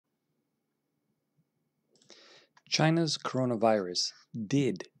China's coronavirus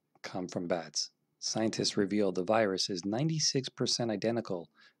did come from bats. Scientists revealed the virus is 96% identical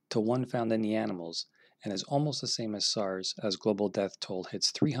to one found in the animals and is almost the same as SARS, as global death toll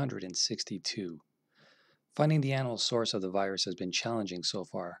hits 362. Finding the animal source of the virus has been challenging so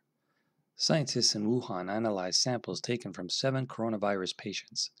far. Scientists in Wuhan analyzed samples taken from 7 coronavirus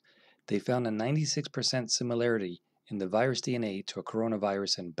patients. They found a 96% similarity in the virus DNA to a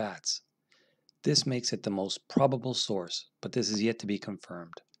coronavirus in bats. This makes it the most probable source, but this is yet to be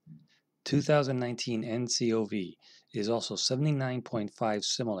confirmed. 2019 NCOV is also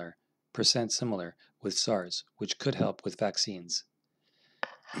 79.5% similar with SARS, which could help with vaccines.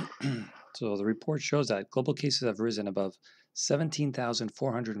 So the report shows that global cases have risen above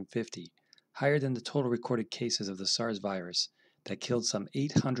 17,450, higher than the total recorded cases of the SARS virus that killed some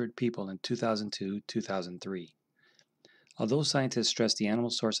 800 people in 2002-2003. Although scientists stress the animal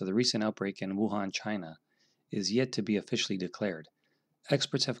source of the recent outbreak in Wuhan, China, is yet to be officially declared,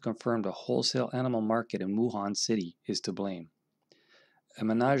 experts have confirmed a wholesale animal market in Wuhan City is to blame. A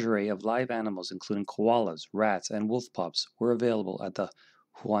menagerie of live animals, including koalas, rats, and wolf pups, were available at the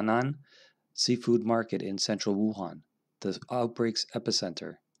Huanan seafood market in central Wuhan, the outbreak's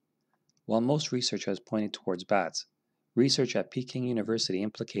epicenter. While most research has pointed towards bats, research at Peking University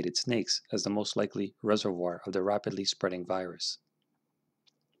implicated snakes as the most likely reservoir of the rapidly spreading virus.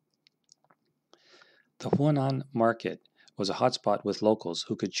 The Huanan market was a hotspot with locals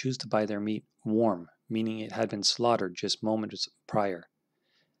who could choose to buy their meat warm, meaning it had been slaughtered just moments prior.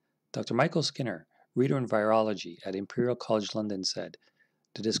 Dr. Michael Skinner, reader in virology at Imperial College London, said,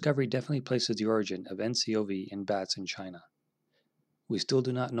 "The discovery definitely places the origin of NCOV in bats in China. We still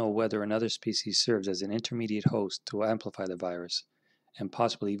do not know whether another species serves as an intermediate host to amplify the virus, and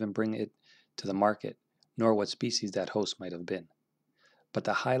possibly even bring it to the market, nor what species that host might have been. But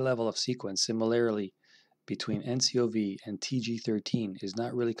the high level of sequence similarity between NCOV and TG13 is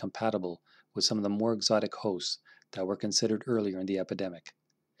not really compatible with some of the more exotic hosts that were considered earlier in the epidemic."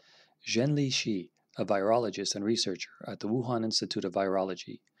 Zhenli Shi, a virologist and researcher at the Wuhan Institute of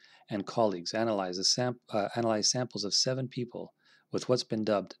Virology, and colleagues analyzed samples of 7 people with what's been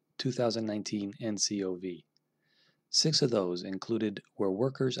dubbed 2019 NCOV. 6 of those were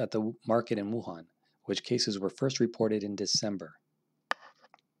workers at the market in Wuhan, which cases were first reported in December.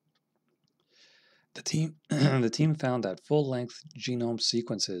 The team found that full-length genome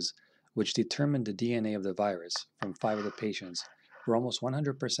sequences, which determined the DNA of the virus from 5 of the patients, were almost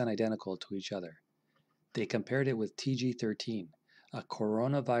 100% identical to each other. They compared it with TG13, a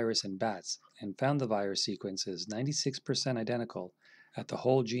coronavirus in bats, and found the virus sequences 96% identical at the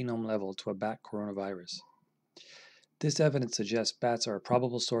whole genome level to a bat coronavirus. This evidence suggests bats are a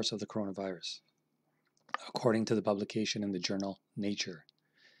probable source of the coronavirus, according to the publication in the journal Nature.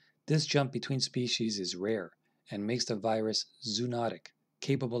 This jump between species is rare and makes the virus zoonotic,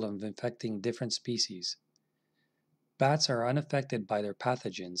 capable of infecting different species. Bats are unaffected by their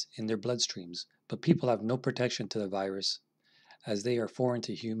pathogens in their bloodstreams, but people have no protection to the virus as they are foreign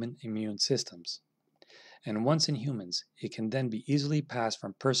to human immune systems. And once in humans, it can then be easily passed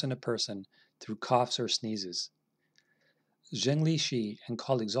from person to person through coughs or sneezes. Zhengli Shi and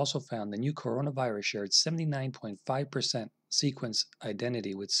colleagues also found the new coronavirus shared 79.5% sequence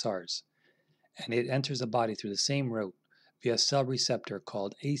identity with SARS, and it enters the body through the same route via a cell receptor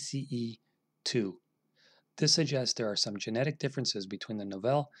called ACE2. This suggests there are some genetic differences between the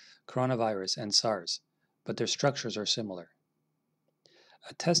novel coronavirus and SARS, but their structures are similar.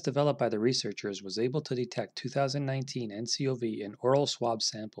 A test developed by the researchers was able to detect 2019 NCOV in oral swab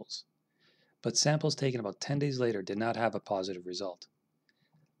samples, but samples taken about 10 days later did not have a positive result.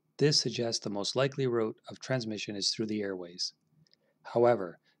 This suggests the most likely route of transmission is through the airways.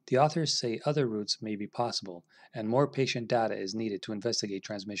 However, the authors say other routes may be possible, and more patient data is needed to investigate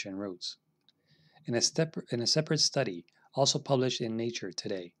transmission routes. In a separate study, also published in Nature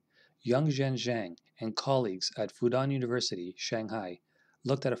today, Yongzhen Zhang and colleagues at Fudan University, Shanghai,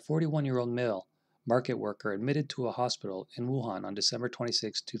 looked at a 41-year-old male market worker admitted to a hospital in Wuhan on December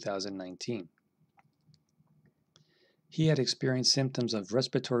 26, 2019. He had experienced symptoms of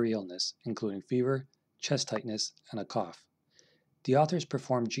respiratory illness, including fever, chest tightness, and a cough. The authors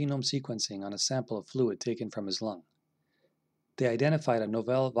performed genome sequencing on a sample of fluid taken from his lung. They identified a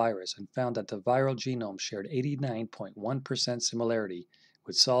novel virus and found that the viral genome shared 89.1% similarity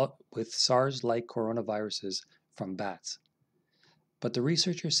with SARS-like coronaviruses from bats. But the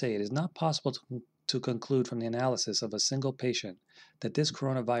researchers say it is not possible to conclude from the analysis of a single patient that this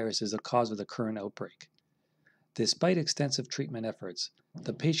coronavirus is the cause of the current outbreak. Despite extensive treatment efforts,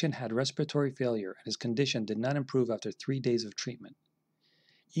 the patient had respiratory failure and his condition did not improve after 3 days of treatment.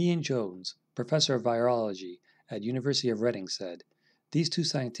 Ian Jones, professor of virology at University of Reading said, "These two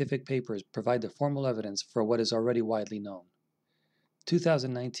scientific papers provide the formal evidence for what is already widely known.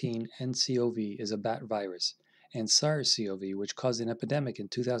 2019 nCoV is a bat virus, and SARS-CoV, which caused an epidemic in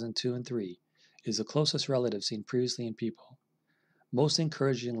 2002 and 3, is the closest relative seen previously in people. Most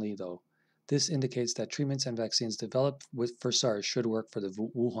encouragingly, though, this indicates that treatments and vaccines developed for SARS should work for the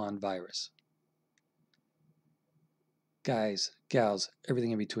Wuhan virus." Guys, gals,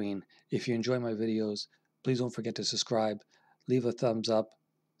 everything in between, if you enjoy my videos, please don't forget to subscribe, leave a thumbs up.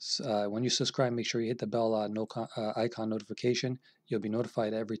 When you subscribe, make sure you hit the bell icon notification. You'll be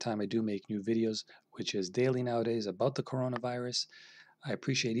notified every time I do make new videos, which is daily nowadays, about the coronavirus. I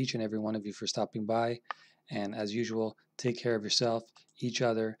appreciate each and every one of you for stopping by. And as usual, take care of yourself, each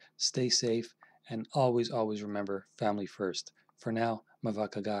other, stay safe, and always, always remember family first. For now,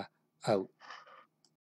 Mavakaga out.